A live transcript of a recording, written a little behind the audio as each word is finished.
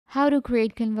How to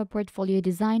create Canva portfolio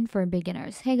design for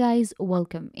beginners. Hey guys,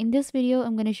 welcome. In this video,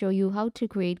 I'm going to show you how to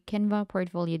create Canva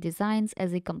portfolio designs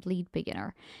as a complete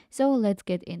beginner. So let's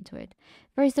get into it.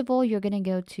 First of all, you're going to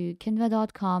go to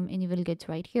canva.com and you will get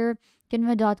right here.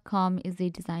 Canva.com is a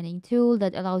designing tool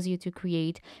that allows you to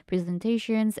create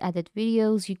presentations, edit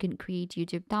videos. You can create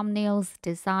YouTube thumbnails,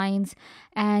 designs,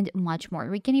 and much more.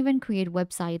 We can even create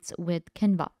websites with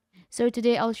Canva. So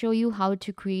today I'll show you how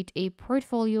to create a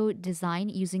portfolio design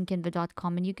using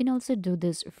canva.com, and you can also do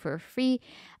this for free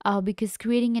because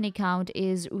creating an account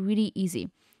is really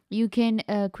easy. You can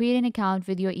create an account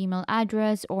with your email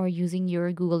address or using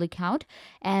your Google account,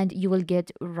 and you will get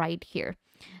right here.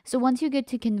 So once you get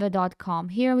to canva.com,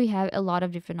 here we have a lot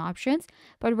of different options,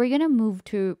 but we're going to move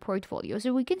to portfolio.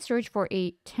 So we can search for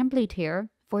a template here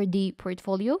for the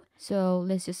portfolio. So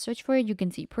let's just search for it. You can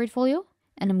see portfolio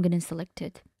and I'm going to select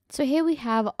it. So here we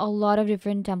have a lot of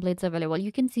different templates available.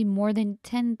 You can see more than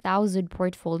 10,000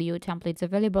 portfolio templates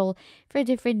available for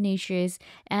different niches,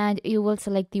 and you will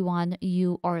select the one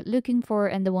you are looking for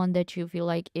and the one that you feel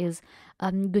like is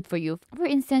good for you. For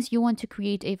instance, you want to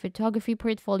create a photography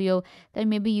portfolio, then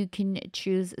maybe you can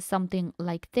choose something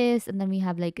like this, and then we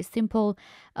have like a simple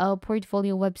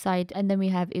portfolio website, and then we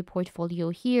have a portfolio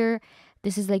here.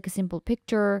 This is like a simple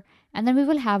picture, and then we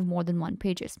will have more than one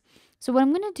pages. So what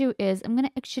I'm going to do is I'm going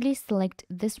to actually select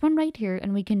this one right here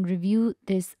and we can review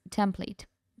this template.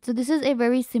 So this is a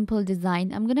very simple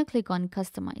design. I'm going to click on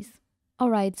customize. All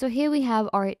right, so here we have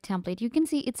our template. You can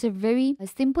see it's a very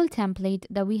simple template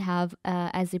that we have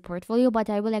as a portfolio, but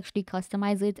I will actually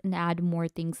customize it and add more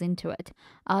things into it.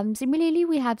 Similarly,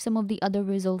 we have some of the other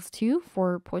results too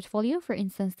for portfolio. For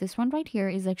instance, this one right here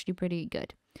is actually pretty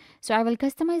good. So I will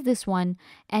customize this one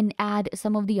and add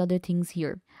some of the other things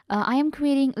here. I am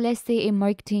creating, let's say, a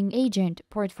marketing agent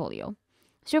portfolio.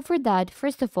 So for that,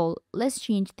 first of all, let's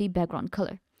change the background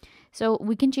color. So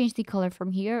we can change the color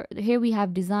from here. Here we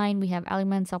have design, we have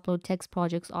elements, upload, text,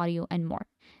 projects, audio, and more.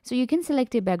 So you can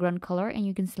select a background color and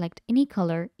you can select any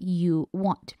color you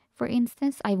want. For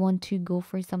instance, I want to go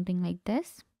for something like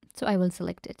this. So I will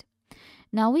select it.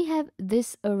 Now we have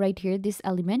this right here, this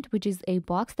element, which is a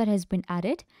box that has been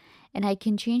added. And I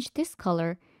can change this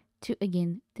color to,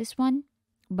 again, this one.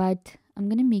 But I'm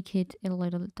going to make it a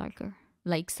little darker,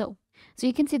 like so. So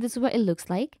you can see this is what it looks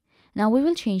like. Now we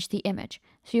will change the image.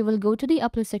 So you will go to the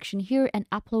upload section here and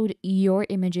upload your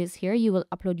images here. You will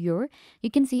upload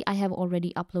you can see I have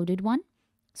already uploaded one.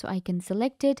 So I can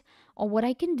select it, or what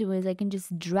I can do is I can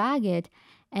just drag it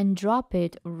and drop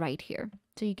it right here.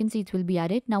 So you can see it will be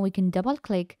added. Now we can double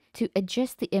click to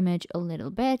adjust the image a little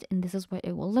bit, and this is what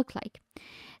it will look like.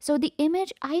 So the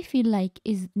image, I feel like,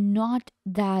 is not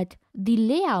that, the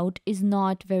layout is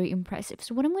not very impressive.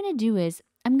 So what I'm going to do is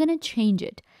I'm going to change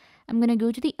it. I'm going to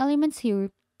go to the elements here.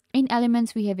 In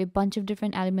elements, we have a bunch of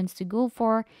different elements to go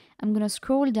for. I'm going to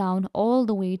scroll down all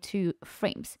the way to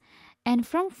frames. And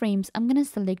from frames, I'm going to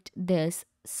select this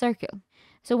circle.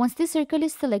 So once this circle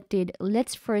is selected,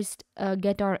 let's first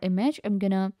get our image. I'm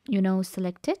going to,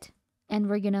 select it. And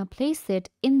we're going to place it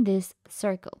in this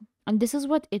circle. And this is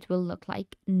what it will look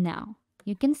like now.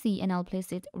 You can see, and I'll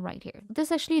place it right here.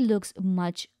 This actually looks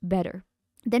much better.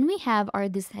 Then we have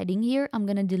this heading here. I'm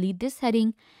going to delete this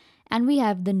heading. And we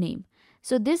have the name.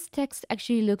 So this text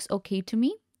actually looks okay to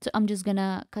me. So I'm just going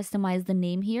to customize the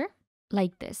name here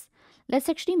like this. Let's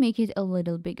actually make it a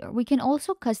little bigger. We can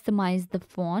also customize the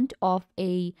font of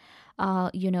a,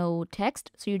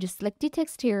 text. So you just select the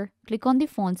text here, click on the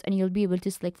fonts, and you'll be able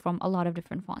to select from a lot of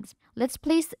different fonts. Let's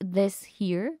place this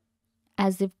here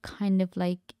as if kind of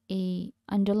like a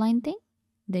underline thing.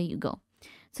 There you go.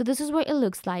 So this is what it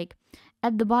looks like.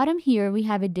 At the bottom here, we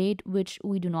have a date, which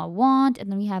we do not want,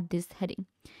 and then we have this heading.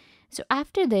 So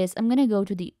after this, I'm going to go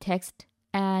to the text,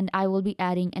 and I will be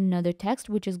adding another text,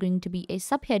 which is going to be a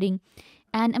subheading,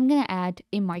 and I'm going to add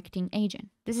a marketing agent.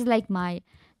 This is like my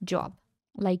job,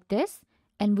 like this,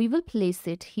 and we will place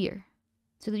it here.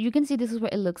 So that you can see this is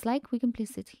what it looks like. We can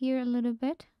place it here a little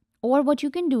bit. Or what you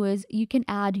can do is you can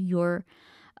add your,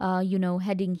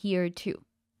 heading here too,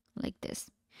 like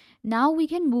this. Now we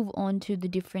can move on to the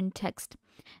different text.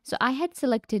 So I had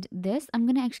selected this. I'm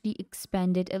going to actually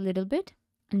expand it a little bit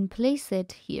and place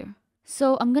it here.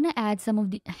 So I'm going to add some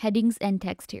of the headings and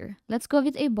text here. Let's go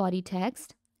with a body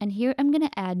text. And here I'm going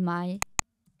to add my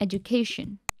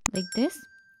education like this.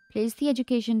 Place the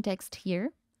education text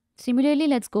here. Similarly,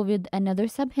 let's go with another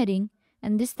subheading.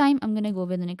 And this time I'm going to go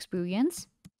with an experience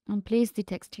and place the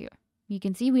text here. You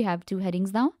can see we have two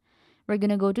headings now. We're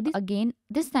going to go to this again.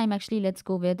 This time, actually, let's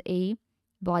go with a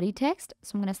body text.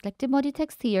 So I'm going to select a body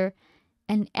text here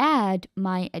and add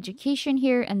my education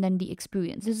here and then the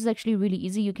experience. This is actually really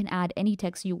easy. You can add any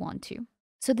text you want to.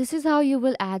 So this is how you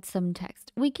will add some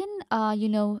text. We can,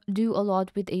 do a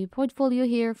lot with a portfolio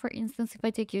here. For instance, if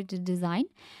I take you to design,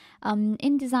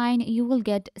 in design, you will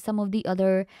get some of the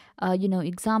other,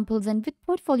 examples. And with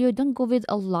portfolio, don't go with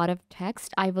a lot of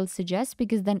text, I will suggest,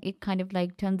 because then it kind of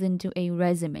like turns into a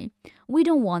resume. We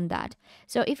don't want that.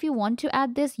 So if you want to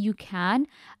add this, you can.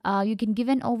 You can give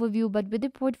an overview, but with the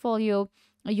portfolio,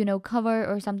 cover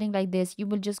or something like this, you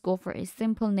will just go for a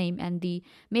simple name and the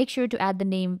make sure to add the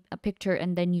name, a picture,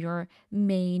 and then your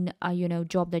main,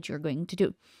 job that you're going to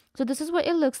do. So this is what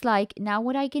it looks like. Now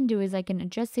what I can do is I can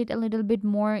adjust it a little bit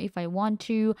more if I want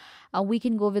to. We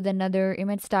can go with another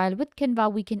image style. With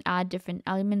Canva, we can add different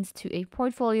elements to a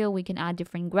portfolio. We can add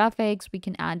different graphics. We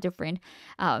can add different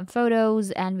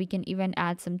photos, and we can even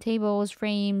add some tables,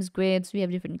 frames, grids. We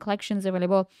have different collections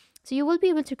available. So you will be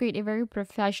able to create a very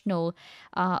professional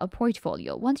a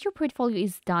portfolio. Once your portfolio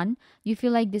is done, you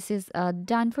feel like this is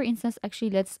done. For instance,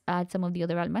 actually, let's add some of the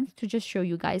other elements to just show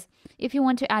you guys. If you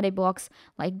want to add a box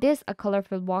like this, a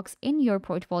colorful box in your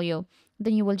portfolio,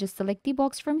 then you will just select the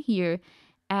box from here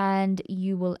and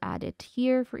you will add it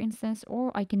here, for instance,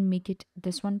 or I can make it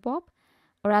this one pop.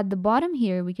 Or at the bottom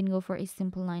here, we can go for a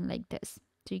simple line like this.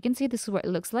 So you can see this is what it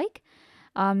looks like.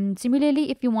 Similarly,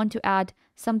 if you want to add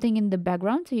something in the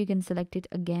background, so you can select it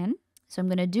again. So I'm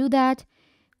going to do that.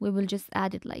 We will just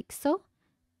add it like so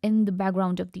in the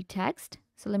background of the text.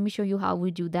 So let me show you how we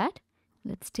do that.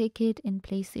 Let's take it and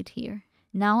place it here.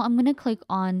 Now I'm going to click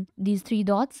on these three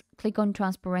dots, click on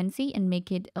transparency and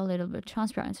make it a little bit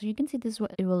transparent. So you can see this is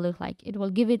what it will look like. It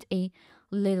will give it a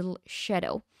little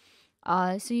shadow.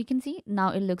 So you can see now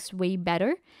it looks way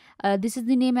better. This is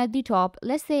the name at the top.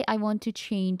 Let's say I want to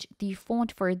change the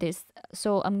font for this.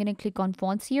 So I'm going to click on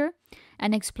fonts here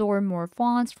and explore more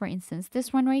fonts. For instance,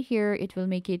 this one right here, it will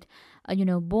make it,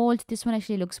 bold. This one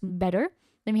actually looks better.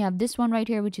 Then we have this one right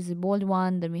here, which is a bold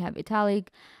one. Then we have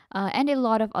italic and a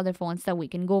lot of other fonts that we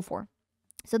can go for.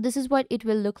 So this is what it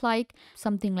will look like,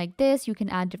 something like this. You can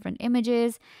add different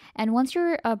images. And once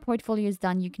your portfolio is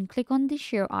done, you can click on the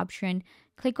share option,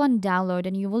 click on download,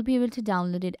 and you will be able to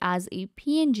download it as a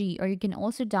PNG, or you can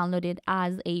also download it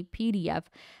as a PDF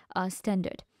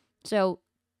standard. So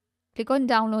click on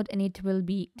download and it will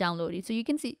be downloaded. So you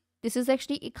can see this is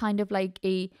actually a kind of like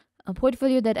a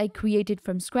portfolio that I created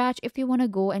from scratch. If you want to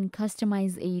go and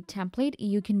customize a template,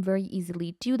 you can very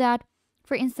easily do that.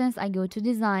 For instance, I go to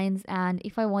designs, and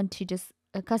if I want to just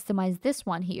customize this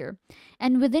one here,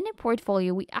 and within a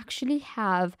portfolio, we actually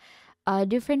have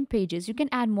different pages. You can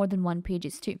add more than one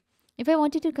pages too. If I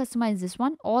wanted to customize this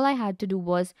one, all I had to do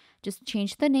was just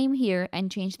change the name here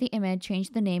and change the image, change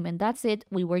the name, and that's it.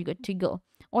 We were good to go.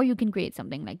 Or you can create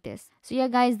something like this. So yeah,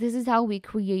 guys, this is how we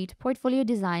create portfolio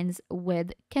designs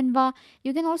with Canva.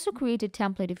 You can also create a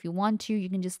template if you want to. You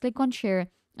can just click on share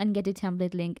and get a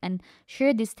template link and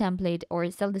share this template or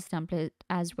sell this template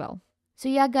as well. So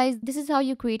yeah, guys, this is how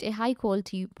you create a high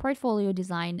quality portfolio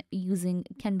design using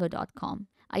canva.com.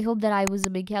 I hope that I was a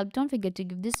big help. Don't forget to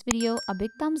give this video a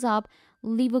big thumbs up,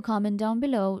 leave a comment down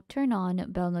below, turn on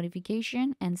bell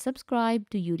notification, and subscribe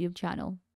to YouTube channel.